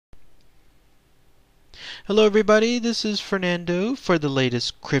Hello everybody, this is Fernando for the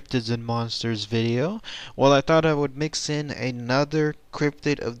latest Cryptids and Monsters video. Well, I thought I would mix in another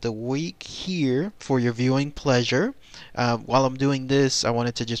cryptid of the week here for your viewing pleasure. While I'm doing this, I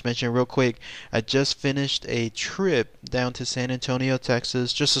wanted to just mention real quick, I just finished a trip down to San Antonio,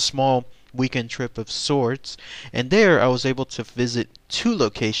 Texas, just a small weekend trip of sorts, and there I was able to visit two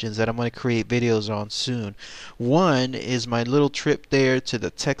locations that I'm going to create videos on soon. One is my little trip there to the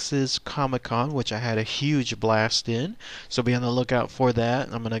Texas Comic-Con, which I had a huge blast in, so be on the lookout for that.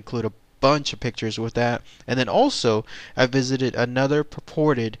 I'm going to include a bunch of pictures with that. And then also I visited another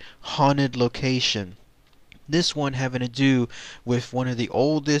purported haunted location, this one having to do with one of the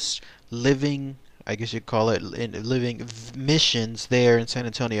oldest living, I guess you'd call it, living missions there in San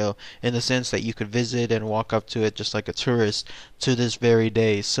Antonio, in the sense that you could visit and walk up to it just like a tourist to this very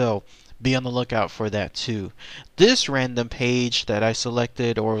day. So be on the lookout for that too. This random page that I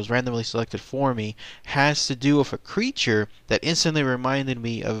selected, or was randomly selected for me, has to do with a creature that instantly reminded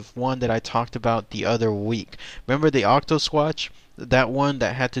me of one that I talked about the other week. Remember the Octosquatch? That one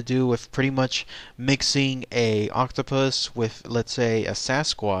that had to do with pretty much mixing a octopus with, let's say, a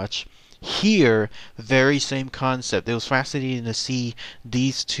Sasquatch. Here, very same concept. It was fascinating to see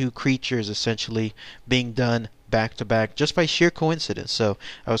these two creatures essentially being done back to back just by sheer coincidence. So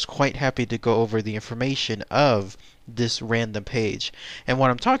I was quite happy to go over the information of this random page. And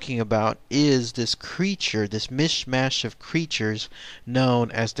what I'm talking about is this creature, this mishmash of creatures known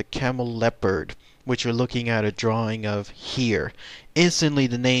as the Cameleopard, which you're looking at a drawing of here. Instantly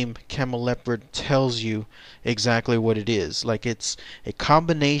the name Cameleopard tells you exactly what it is. Like, it's a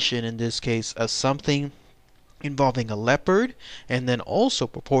combination in this case of something involving a leopard and then also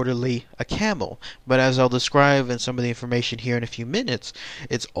purportedly a camel. But as I'll describe in some of the information here in a few minutes,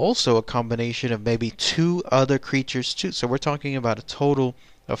 it's also a combination of maybe two other creatures too. So we're talking about a total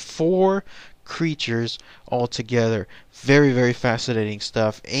of four creatures altogether. Very, very fascinating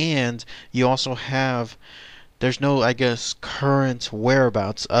stuff. And you also have, there's no, I guess, current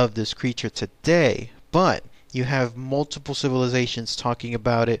whereabouts of this creature today, but you have multiple civilizations talking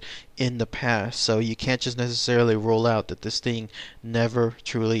about it in the past, so you can't just necessarily rule out that this thing never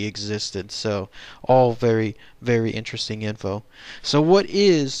truly existed. So all very, very interesting info. So what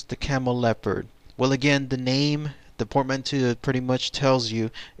is the Cameleopard? Well, again, the name, the portmanteau, pretty much tells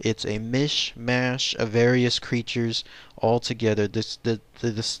you it's a mishmash of various creatures all together. The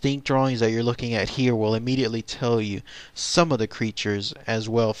distinct drawings that you're looking at here will immediately tell you some of the creatures as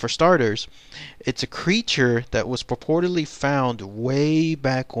well. For starters, it's a creature that was purportedly found way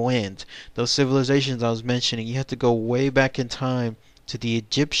back when. Those civilizations I was mentioning, you have to go way back in time to the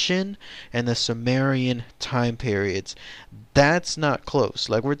Egyptian and the Sumerian time periods. That's not close.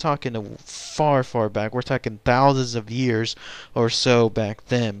 Like, we're talking far, far back. We're talking thousands of years or so back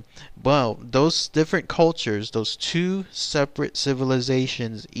then. Well, those different cultures, those two separate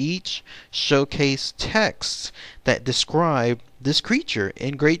civilizations, each showcase texts that describe this creature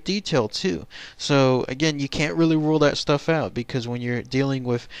in great detail too. So again, you can't really rule that stuff out, because when you're dealing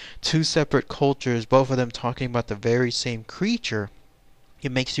with two separate cultures, both of them talking about the very same creature,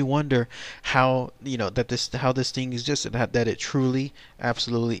 it makes you wonder how, how this thing existed, that it truly,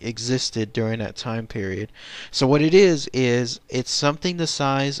 absolutely existed during that time period. So what it is it's something the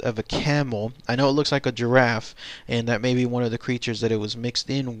size of a camel. I know it looks like a giraffe, and that may be one of the creatures that it was mixed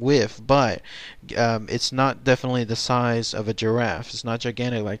in with, but it's not definitely the size of a giraffe. It's not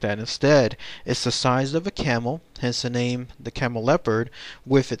gigantic like that. Instead, it's the size of a camel, hence the name, the Cameleopard,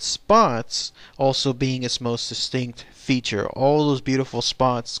 with its spots also being its most distinct feature. All those beautiful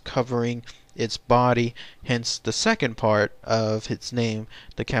spots covering its body, hence the second part of its name,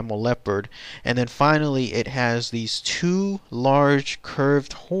 the Cameleopard. And then finally, it has these two large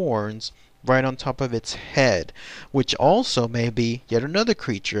curved horns right on top of its head, which also may be yet another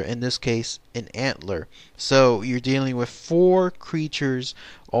creature, in this case an antler. So you're dealing with four creatures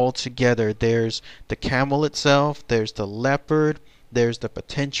altogether. There's the camel itself, there's the leopard, there's the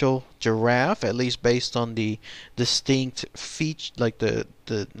potential giraffe, at least based on the distinct feature, like the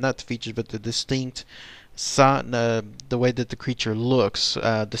not the features, but the distinct the way that the creature looks,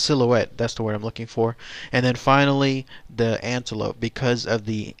 the silhouette, that's the word I'm looking for. And then finally, the antelope, because of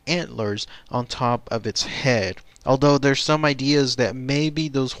the antlers on top of its head. Although there's some ideas that maybe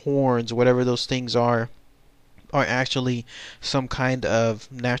those horns, whatever those things are actually some kind of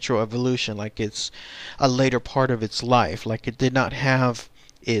natural evolution, like it's a later part of its life, like it did not have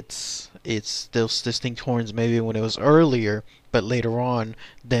its those distinct horns maybe when it was earlier, but later on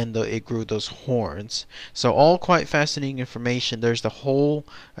then it grew those horns. So all quite fascinating information. There's the whole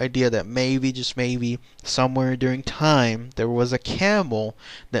idea that maybe, just maybe, somewhere during time there was a camel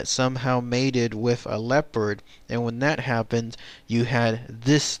that somehow mated with a leopard, and when that happened you had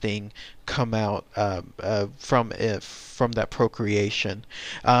this thing come out from that procreation.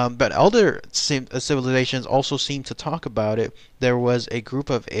 But other civilizations also seem to talk about it. There was a group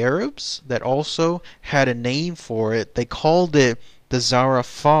of Arabs that also had a name for it. They called it the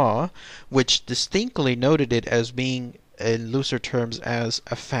Zarafa, which distinctly noted it as being, in looser terms, as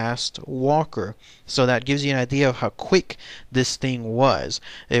a fast walker. So that gives you an idea of how quick this thing was.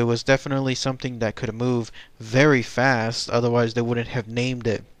 It was definitely something that could move very fast, otherwise they wouldn't have named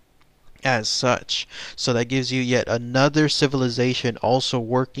it as such. So that gives you yet another civilization also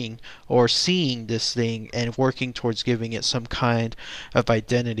working or seeing this thing and working towards giving it some kind of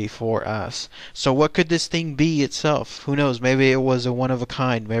identity for us. So what could this thing be itself? Who knows? Maybe it was a one of a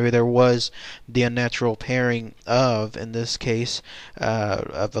kind. Maybe there was the unnatural pairing of, in this case,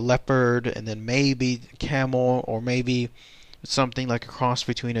 of a leopard and then maybe camel, or maybe something like a cross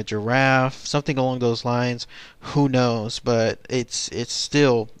between a giraffe, something along those lines. Who knows? But it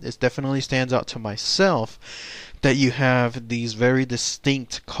definitely stands out to myself that you have these very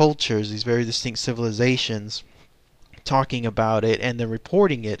distinct cultures, these very distinct civilizations talking about it and then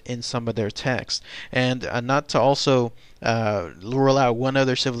reporting it in some of their texts. And not to also rule out one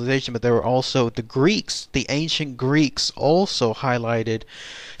other civilization, but there were also the Greeks. The ancient Greeks also highlighted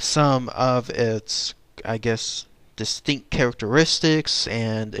some of its, I guess, distinct characteristics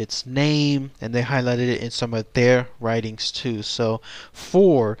and its name, and they highlighted it in some of their writings too. So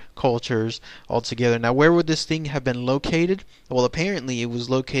 4 cultures altogether. Now where would this thing have been located? Well, apparently it was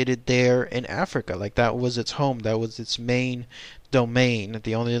located there in Africa. Like, that was its home, that was its main domain,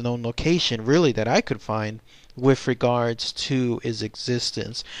 the only known location really that I could find with regards to its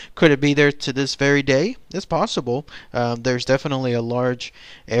existence. Could it be there to this very day? It's possible. There's definitely a large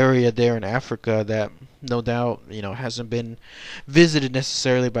area there in Africa that no doubt, hasn't been visited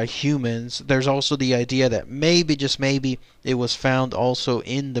necessarily by humans. There's also the idea that maybe, just maybe, it was found also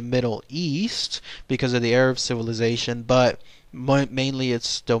in the Middle East because of the Arab civilization, but mainly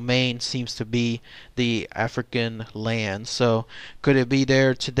its domain seems to be the African land. So could it be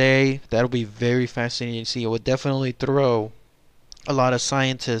there today? That'll be very fascinating to see. It would definitely throw a lot of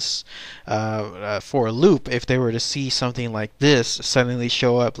scientists for a loop if they were to see something like this suddenly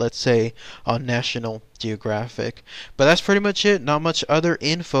show up, let's say, on National Geographic. But that's pretty much it. Not much other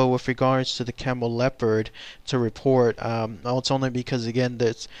info with regards to the camel leopard to report. It's only because, again,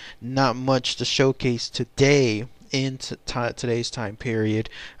 there's not much to showcase today in today's time period,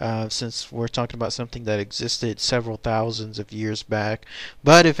 since we're talking about something that existed several thousands of years back.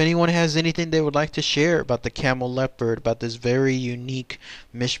 But if anyone has anything they would like to share about the camel leopard, about this very unique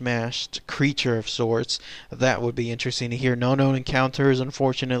mishmashed creature of sorts, that would be interesting to hear. No known encounters,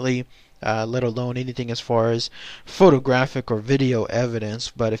 unfortunately, let alone anything as far as photographic or video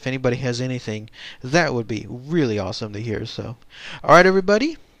evidence. But if anybody has anything, that would be really awesome to hear. So alright,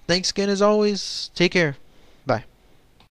 everybody, thanks again as always. Take care.